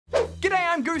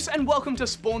Goose and welcome to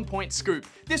Spawn Point Scoop.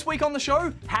 This week on the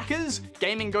show, hackers,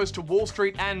 gaming goes to Wall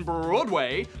Street and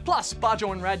Broadway, plus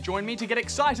Bajo and Rad join me to get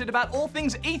excited about all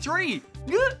things E3.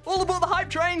 All aboard the hype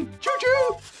train,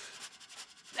 choo-choo!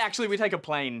 Actually, we take a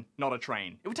plane, not a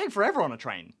train. It would take forever on a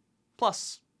train.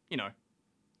 Plus, you know,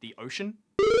 the ocean.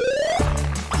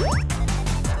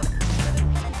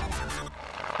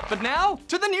 But now,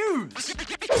 to the news!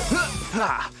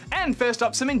 And first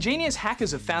up, some ingenious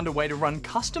hackers have found a way to run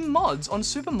custom mods on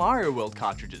Super Mario World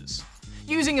cartridges.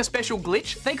 Using a special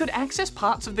glitch, they could access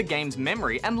parts of the game's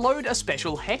memory and load a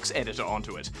special hex editor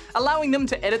onto it, allowing them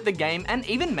to edit the game and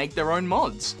even make their own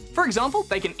mods. For example,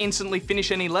 they can instantly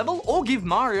finish any level or give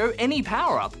Mario any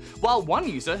power-up, while one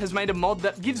user has made a mod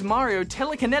that gives Mario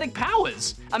telekinetic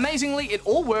powers. Amazingly, it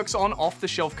all works on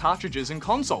off-the-shelf cartridges and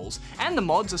consoles, and the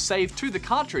mods are saved to the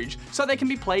cartridge so they can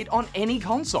be played on any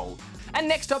console. And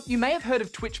next up, you may have heard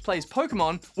of Twitch Plays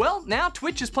Pokemon. Well, now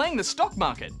Twitch is playing the stock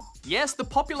market. Yes, the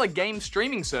popular game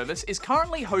streaming service is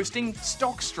currently hosting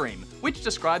StockStream, which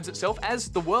describes itself as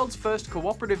the world's first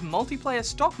cooperative multiplayer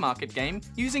stock market game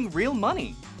using real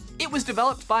money. It was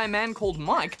developed by a man called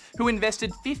Mike, who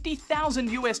invested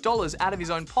 $50,000 out of his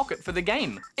own pocket for the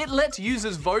game. It lets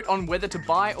users vote on whether to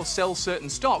buy or sell certain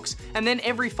stocks, and then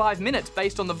every 5 minutes,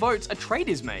 based on the votes, a trade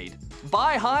is made.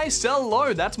 Buy high, sell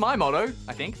low, that's my motto,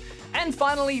 I think. And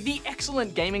finally, the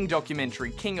excellent gaming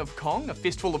documentary King of Kong, A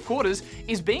Fistful of Quarters,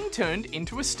 is being turned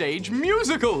into a stage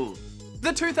musical.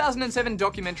 The 2007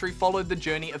 documentary followed the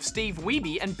journey of Steve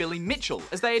Wiebe and Billy Mitchell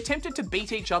as they attempted to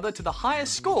beat each other to the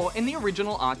highest score in the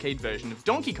original arcade version of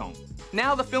Donkey Kong.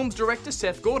 Now the film's director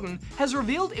Seth Gordon has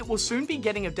revealed it will soon be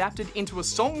getting adapted into a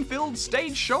song-filled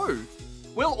stage show.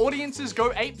 Will audiences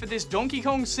go ape for this Donkey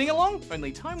Kong sing-along?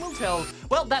 Only time will tell.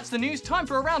 Well, that's the news. Time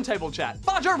for a roundtable chat.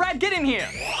 Bajo, Rad, get in here!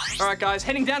 Alright guys,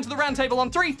 heading down to the roundtable on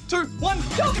 3, 2, 1,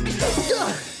 go!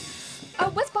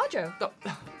 Where's Bajo?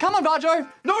 Come on, Bajo!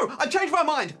 No, I changed my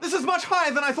mind. This is much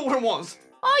higher than I thought it was.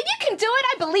 Oh, you can do it.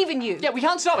 I believe in you. Yeah, we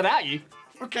can't start without you.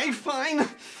 Okay, fine.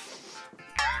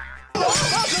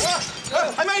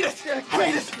 I made it! I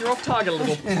made it! You're off target a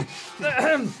little.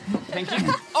 Thank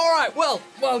you. All right, well,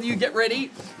 while you get ready,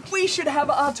 we should have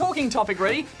our talking topic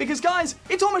ready because, guys,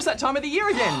 it's almost that time of the year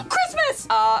again. Christmas!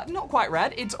 Not quite,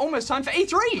 Rad. It's almost time for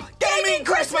E3. Gaming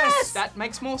Christmas! That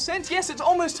makes more sense. Yes, it's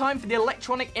almost time for the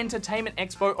Electronic Entertainment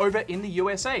Expo over in the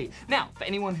USA. Now, for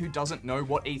anyone who doesn't know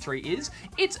what E3 is,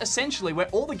 it's essentially where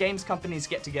all the games companies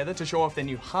get together to show off their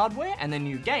new hardware and their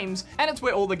new games, and it's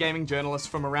where all the gaming journalists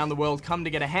from around the world come to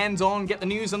get a hands-on, get the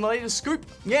news and the latest scoop.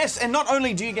 Yes, and not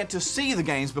only do you get to see the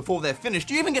games before they're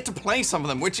finished, you even get to play some of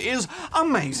them, which is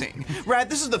amazing. Rad,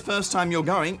 this is the first time you're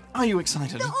going. Are you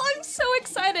excited? Oh, I'm so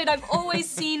excited. I've always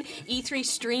seen E3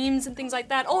 streams and things like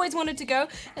that, always wanted to go,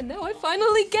 and now I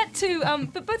finally get to.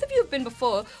 But both of you have been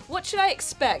before. What should I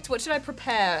expect? What should I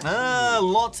prepare?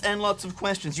 Lots and lots of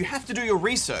questions. You have to do your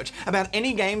research about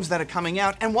any games that are coming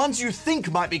out and ones you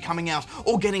think might be coming out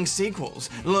or getting sequels.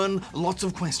 Learn lots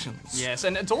of questions. Yes,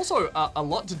 and it's also a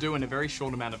lot to do in a very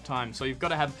short amount of time, so you've got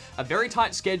to have a very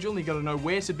tight schedule, you've got to know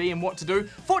where to be and what to do.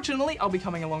 Fortunately, I'll be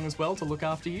coming along as well to look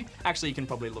after you. Actually, you can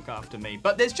probably look after me,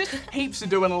 but there's just heaps to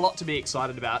do and a lot to be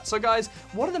excited about. So guys,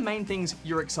 what are the main things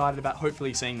you're excited about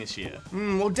hopefully seeing this year?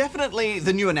 Well, definitely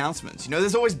the new announcements. You know,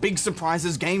 there's always big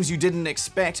surprises, games you didn't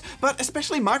expect, but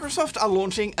especially Microsoft are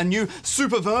launching a new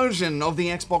super version of the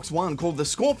Xbox One called the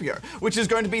Scorpio, which is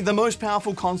going to be the most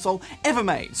powerful console ever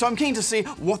made. So I'm keen to see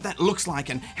what that looks like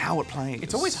and how it plays.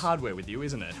 It's always hardware with you,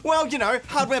 isn't it? Well, you know,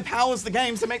 hardware powers the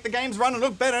games to make the games run and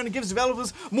look better, and it gives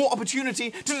developers more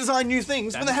opportunity to design new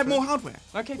things when they have more hardware.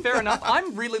 Okay, fair enough.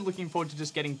 I'm really looking forward to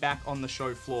just getting back on the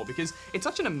show floor because it's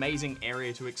such an amazing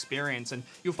area to experience, and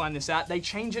you'll find this out. They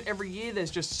change it every year.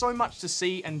 There's just so much to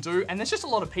see and do, and there's just a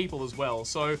lot of people as well.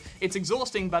 So it's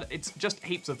exhausting, but it's just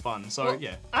heaps of fun. So well,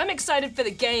 yeah. I'm excited for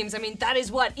the games. I mean, that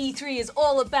is what E3 is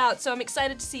all about. So I'm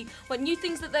excited to see what new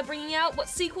things that they're bringing out, what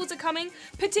sequels are coming.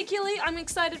 Particularly, I'm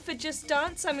excited for Just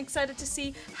Dance. I'm excited to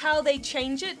see how they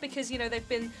change it because, you know, they've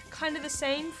been kind of the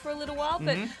same for a little while,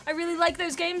 but I really like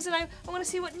those games and I want to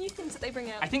see what new things that they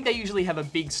bring out. I think they usually have a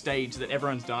big stage that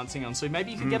everyone's dancing on, so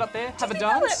maybe you could get up there, have a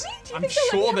dance. I'm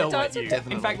sure they'll let you.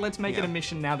 Definitely. In fact, let's make it a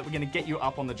mission now that we're going to get you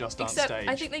up on the Just Dance stage.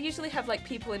 I think they usually have like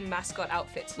people in mascot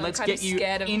outfits. And Let's I'm kind get of you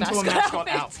scared of into a mascot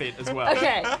outfit as well.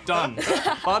 Okay. Done.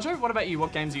 Bajo, what about you?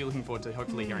 What games are you looking forward to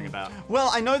hopefully hearing about? Well,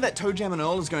 I know that Toe Jam and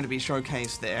Earl is going to be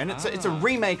showcased there, and it's a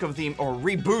remake of the, or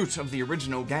reboot of the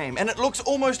original game, and it looks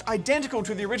almost identical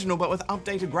to the original but with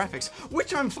updated graphics,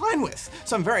 which I'm fine with.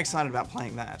 So I'm very excited about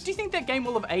playing that. Do you think that game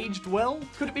will have aged aged well?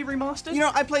 Could it be remastered? You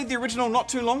know, I played the original not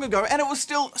too long ago, and it was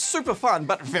still super fun,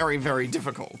 but very, very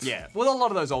difficult. Yeah, well, a lot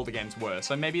of those older games were,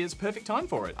 so maybe it's a perfect time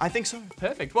for it. I think so.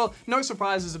 Perfect. Well, no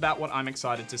surprises about what I'm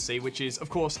excited to see, which is, of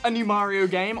course, a new Mario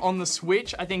game on the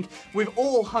Switch. I think we've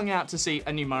all hung out to see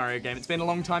a new Mario game. It's been a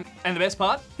long time. And the best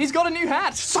part, he's got a new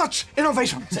hat. Such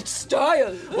innovation! Such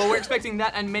style! Well, we're expecting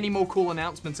that and many more cool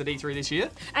announcements at E3 this year.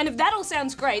 And if that all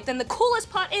sounds great, then the coolest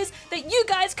part is that you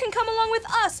guys can come along with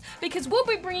us, because we'll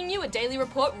be bringing you a daily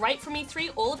report right from E3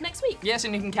 all of next week. Yes,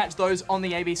 and you can catch those on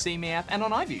the ABC Me app and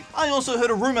on iView. I also heard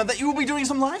a rumor that you will be doing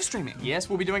some live streaming. Yes,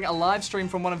 we'll be doing a live stream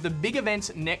from one of the big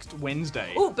events next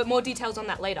Wednesday. Ooh, but more details on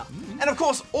that later. And of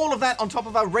course, all of that on top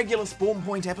of our regular Spawn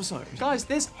Point episode. Guys,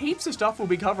 there's heaps of stuff we'll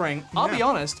be covering. I'll be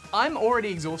honest, I'm already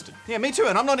exhausted. Yeah, me too,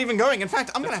 and I'm not even going. In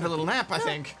fact, I'm gonna have a little nap, I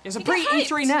think. It's a You get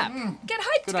pre-E3 hyped. nap. Get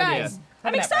hyped, Good guys! idea.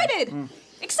 I'm excited!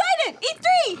 Excited!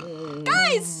 E3!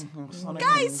 Guys!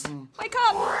 Guys! Wake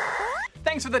up!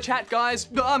 Thanks for the chat, guys.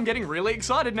 I'm getting really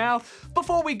excited now.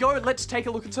 Before we go, let's take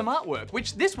a look at some artwork,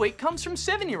 which this week comes from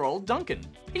 7-year-old Duncan.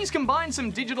 He's combined some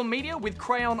digital media with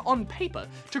crayon on paper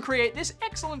to create this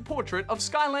excellent portrait of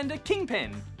Skylander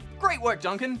Kingpin. Great work,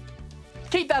 Duncan.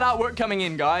 Keep that artwork coming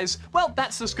in, guys. Well,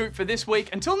 that's the scoop for this week.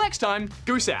 Until next time,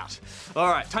 Goose out. All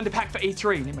right, time to pack for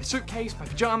E3. Need my suitcase, my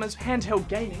pajamas, handheld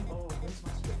gaming. Oh, where's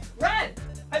my Switch? Red,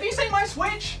 have you seen my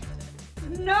Switch?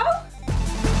 No?